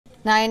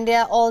Now,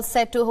 India all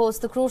set to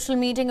host the crucial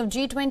meeting of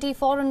G20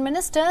 Foreign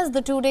Ministers.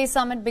 The two-day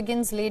summit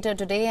begins later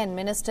today and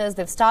ministers,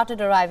 they've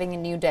started arriving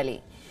in New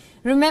Delhi.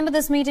 Remember,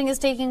 this meeting is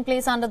taking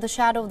place under the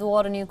shadow of the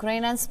war in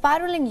Ukraine and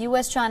spiraling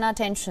US-China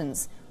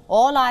tensions.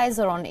 All eyes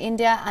are on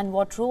India and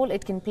what role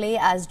it can play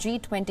as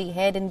G20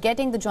 head in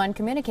getting the joint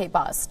communique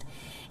passed.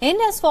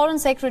 India's Foreign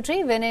Secretary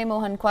Vinay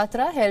Mohan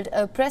Kwatra held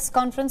a press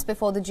conference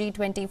before the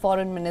G20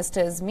 Foreign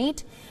Ministers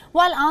meet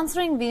while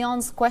answering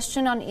WION's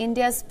question on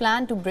India's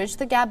plan to bridge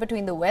the gap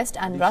between the West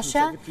and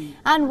Russia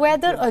and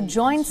whether a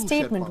joint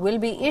statement will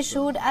be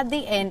issued at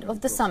the end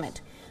of the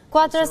summit.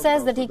 Kwatra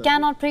says that he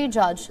cannot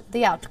prejudge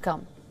the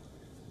outcome.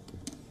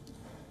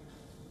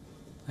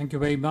 Thank you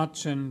very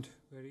much. And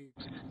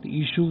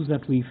the issues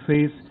that we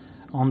face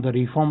on the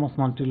reform of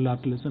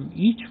multilateralism,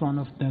 each one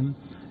of them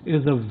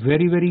is a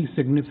very, very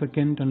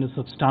significant and a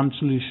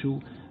substantial issue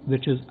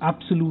which is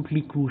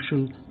absolutely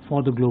crucial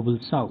for the global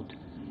south.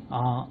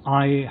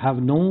 I have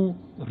no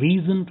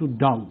reason to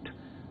doubt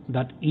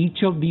that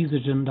each of these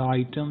agenda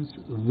items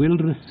will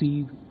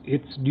receive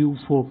its due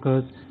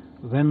focus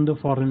when the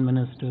foreign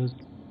ministers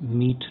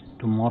meet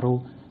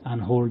tomorrow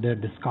and hold their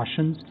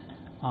discussions.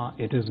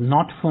 It is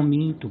not for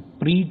me to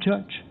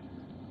prejudge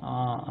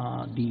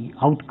the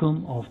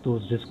outcome of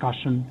those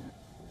discussions.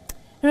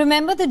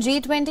 Remember, the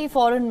G20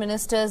 Foreign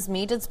Ministers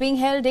meet. It's being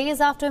held days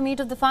after a meet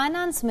of the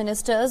finance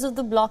ministers of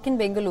the bloc in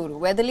Bengaluru,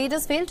 where the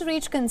leaders failed to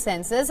reach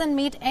consensus and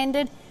meet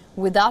ended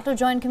without a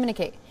joint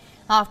communique,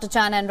 after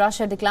China and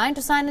Russia declined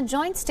to sign a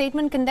joint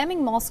statement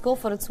condemning Moscow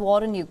for its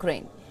war in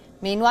Ukraine.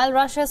 Meanwhile,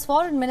 Russia's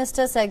Foreign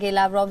Minister Sergei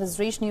Lavrov has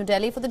reached New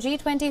Delhi for the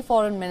G20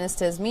 Foreign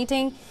Ministers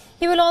meeting.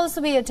 He will also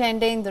be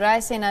attending the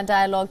Raisina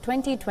Dialogue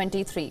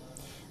 2023.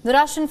 The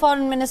Russian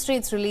Foreign Ministry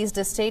has released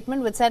a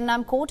statement which said, and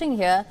I'm quoting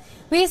here,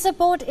 "We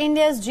support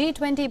India's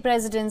G20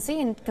 presidency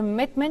in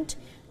commitment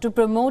to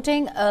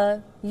promoting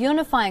a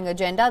unifying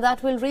agenda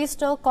that will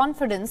restore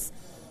confidence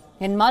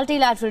in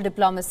multilateral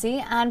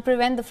diplomacy and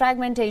prevent the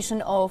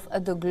fragmentation of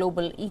the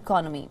global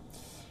economy."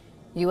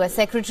 U.S.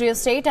 Secretary of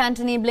State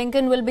Antony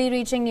Blinken will be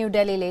reaching New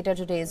Delhi later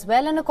today as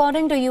well, and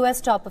according to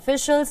U.S. top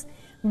officials,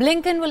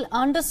 Blinken will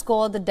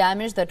underscore the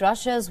damage that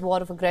Russia's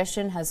war of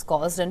aggression has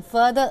caused and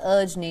further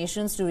urge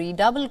nations to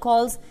redouble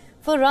calls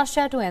for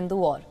Russia to end the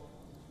war.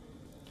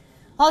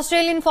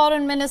 Australian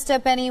Foreign Minister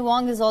Penny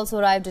Wong has also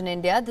arrived in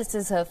India. This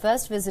is her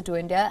first visit to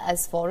India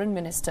as Foreign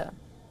Minister.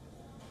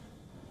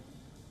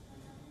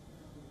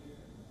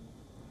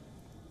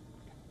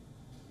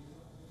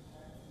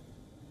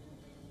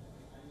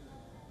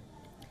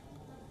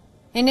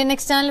 Indian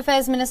External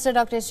Affairs Minister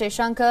Dr. S.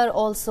 Jaishankar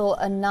also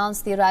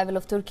announced the arrival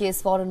of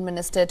Turkey's Foreign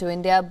Minister to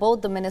India.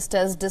 Both the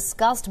ministers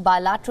discussed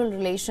bilateral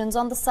relations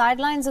on the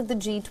sidelines of the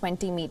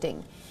G20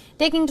 meeting.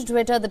 Taking to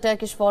Twitter, the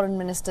Turkish Foreign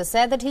Minister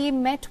said that he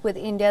met with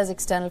India's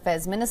External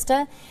Affairs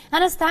Minister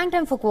and has thanked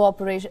him for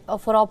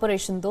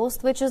Operation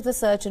Dost, which is the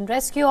search and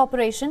rescue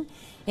operation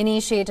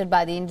initiated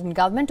by the Indian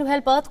government to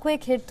help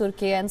earthquake-hit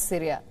Turkey and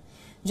Syria.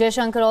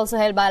 Jaishankar also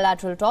held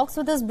bilateral talks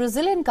with his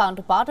Brazilian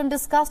counterpart and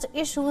discussed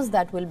issues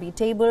that will be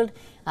tabled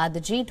at the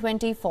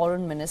G20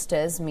 Foreign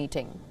Ministers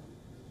meeting.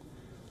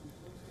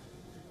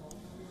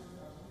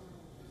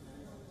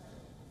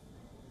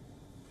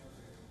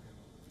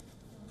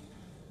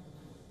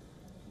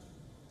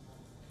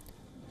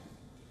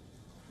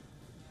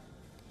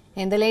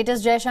 In the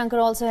latest,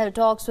 Jaishankar also held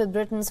talks with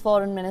Britain's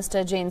Foreign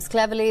Minister James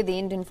Cleverly. The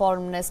Indian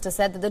Foreign Minister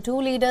said that the two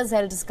leaders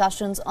held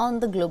discussions on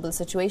the global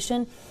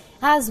situation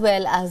as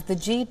well as the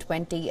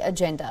G20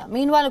 agenda.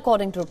 Meanwhile,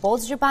 according to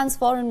reports, Japan's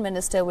Foreign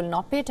Minister will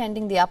not be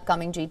attending the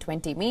upcoming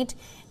G20 meet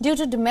due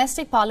to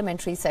domestic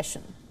parliamentary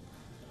session.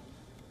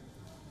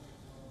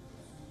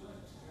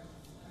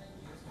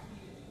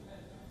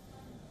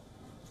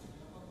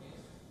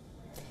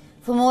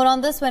 For more on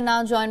this, we're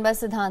now joined by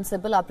Siddhant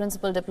Sibal, our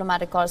principal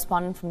diplomatic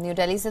correspondent from New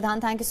Delhi. Siddhant,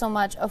 thank you so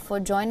much for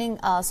joining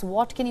us.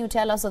 What can you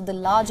tell us of the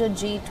larger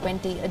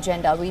G20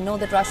 agenda? We know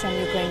that Russia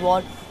and Ukraine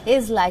war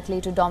is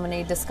likely to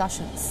dominate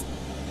discussions.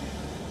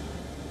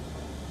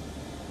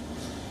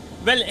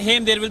 Well,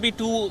 Haim, there will be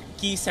two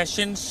key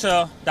sessions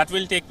that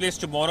will take place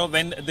tomorrow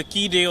when the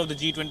key day of the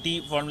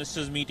G20 Foreign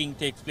Ministers meeting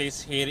takes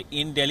place here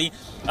in Delhi.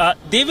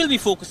 They will be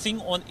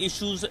focusing on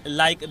issues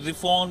like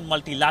reform,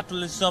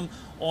 multilateralism,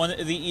 on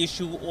the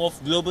issue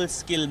of global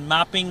skill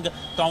mapping,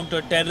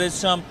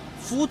 counter-terrorism,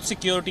 food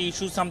security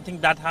issues, something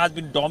that has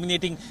been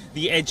dominating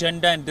the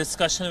agenda and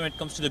discussion when it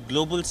comes to the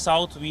global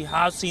south. We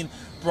have seen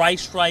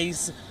price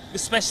rise,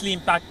 especially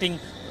impacting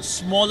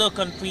smaller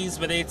countries,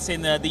 whether it's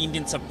in the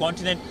Indian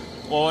subcontinent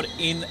or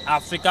in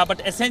Africa.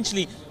 But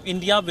essentially,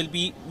 India will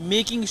be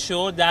making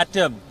sure that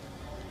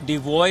the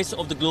voice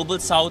of the global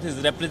south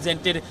is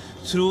represented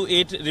through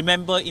it.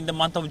 Remember, in the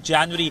month of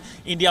January,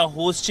 India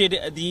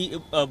hosted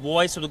the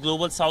Voice of the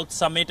Global South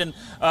Summit, and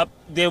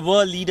there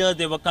were leaders,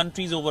 there were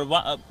countries, over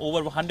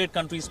 100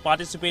 countries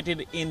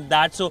participated in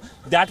that. So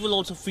that will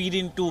also feed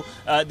into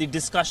the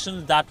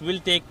discussions that will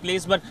take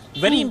place. But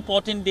very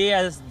important day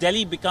as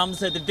Delhi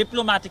becomes the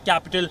diplomatic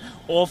capital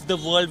of the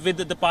world,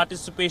 with the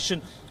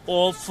participation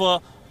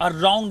of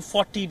around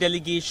 40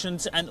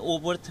 delegations and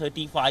over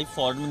 35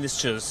 foreign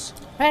ministers.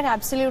 Right,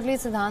 absolutely,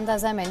 Siddhant.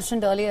 As I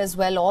mentioned earlier as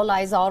well, all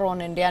eyes are on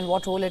India and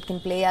what role it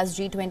can play as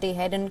G20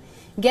 head in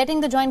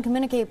getting the joint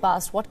communique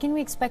passed. What can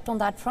we expect on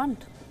that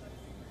front?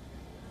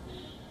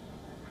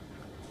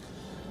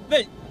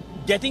 Well,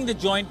 getting the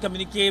joint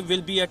communique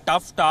will be a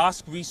tough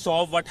task. We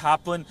saw what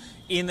happened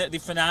in the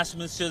finance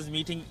ministers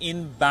meeting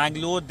in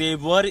Bangalore. There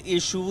were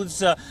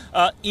issues.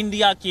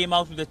 India came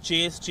out with a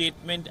chair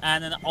statement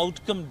and an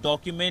outcome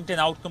document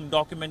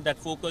that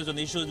focused on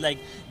issues like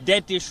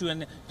debt issue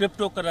and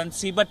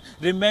cryptocurrency. But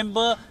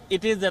remember,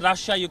 it is the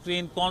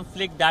Russia-Ukraine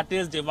conflict that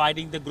is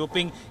dividing the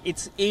grouping.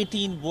 It's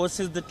 18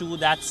 versus the 2.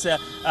 That's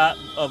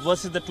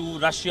versus the 2,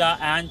 Russia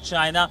and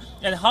China.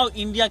 And how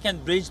India can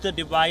bridge the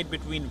divide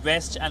between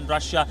West and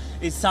Russia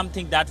is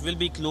something that will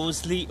be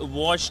closely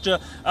watched.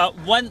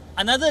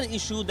 Another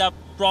issue that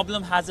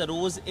problem has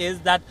arose is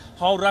that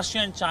how Russia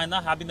and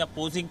China have been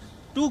opposing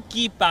two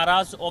key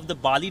paras of the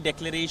Bali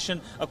Declaration,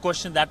 a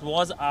question that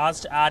was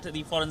asked at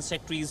the Foreign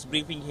Secretary's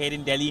briefing here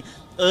in Delhi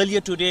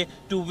earlier today,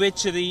 to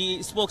which the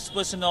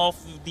spokesperson of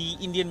the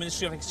Indian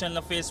Ministry of External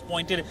Affairs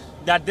pointed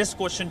that this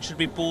question should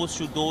be posed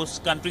to those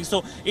countries.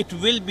 So it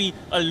will be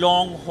a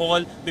long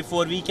haul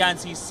before we can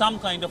see some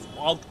kind of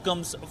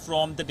outcomes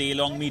from the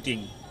day-long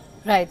meeting.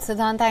 Right,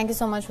 Siddhant, thank you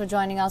so much for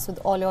joining us with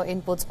all your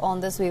inputs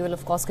on this. We will,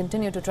 of course,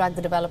 continue to track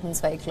the developments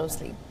very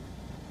closely.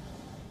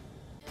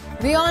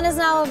 WION is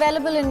now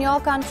available in your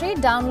country.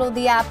 Download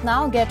the app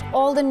now. Get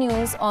all the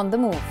news on the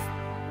move.